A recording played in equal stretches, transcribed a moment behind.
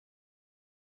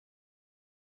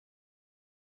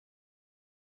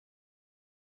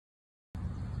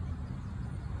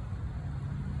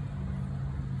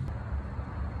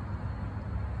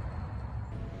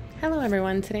Hello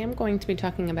everyone, today I'm going to be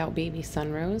talking about baby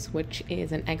sunrose, which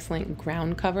is an excellent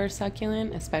ground cover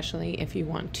succulent, especially if you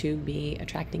want to be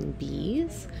attracting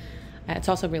bees. It's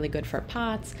also really good for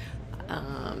pots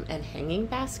and hanging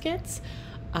baskets.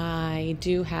 I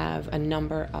do have a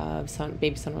number of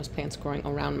baby sunrose plants growing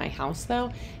around my house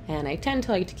though, and I tend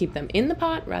to like to keep them in the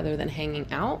pot rather than hanging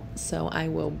out, so I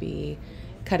will be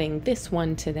cutting this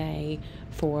one today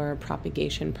for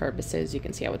propagation purposes. You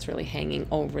can see how it's really hanging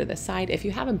over the side. If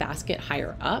you have a basket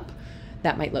higher up,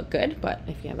 that might look good, but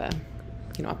if you have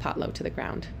a pot low to the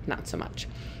ground, not so much.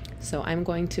 So I'm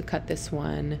going to cut this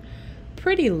one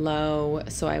pretty low,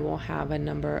 so I will have a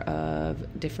number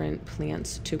of different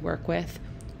plants to work with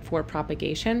for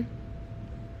propagation.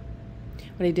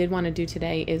 What I did want to do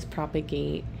today is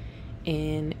propagate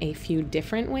in a few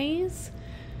different ways,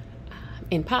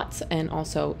 in pots and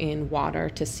also in water,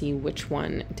 to see which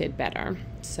one did better.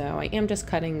 So I am just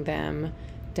cutting them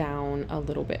down a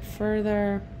little bit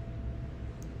further,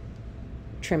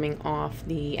 trimming off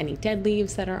any dead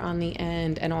leaves that are on the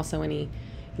end, and also any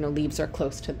leaves that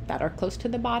are close to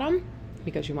the bottom,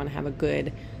 because you want to have a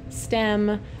good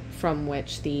stem from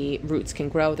which the roots can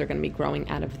grow. They're going to be growing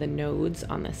out of the nodes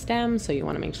on the stem, so you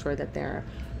want to make sure that there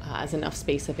is enough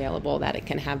space available that it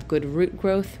can have good root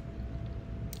growth.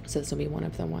 So this will be one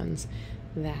of the ones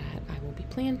that I will be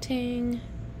planting.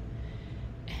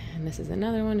 And this is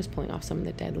another one, just pulling off some of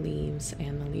the dead leaves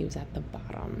and the leaves at the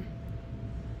bottom.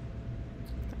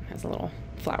 It has a little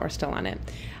flower still on it.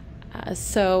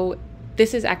 So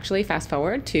this is actually fast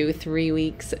forward to 3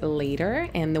 weeks later,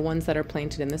 and the ones that are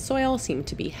planted in the soil seem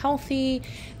to be healthy.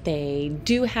 They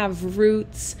do have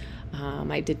roots.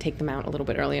 I did take them out a little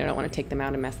bit earlier. I don't want to take them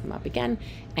out and mess them up again.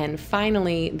 And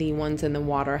finally, the ones in the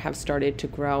water have started to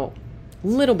grow a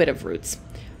little bit of roots.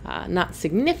 Not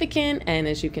significant, and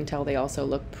as you can tell, they also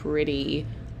look pretty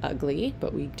ugly,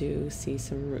 but we do see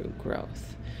some root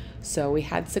growth. So we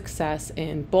had success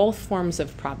in both forms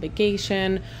of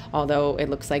propagation, although it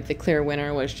looks like the clear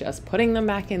winner was just putting them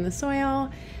back in the soil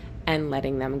and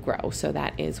letting them grow. So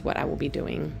that is what I will be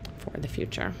doing for the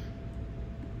future.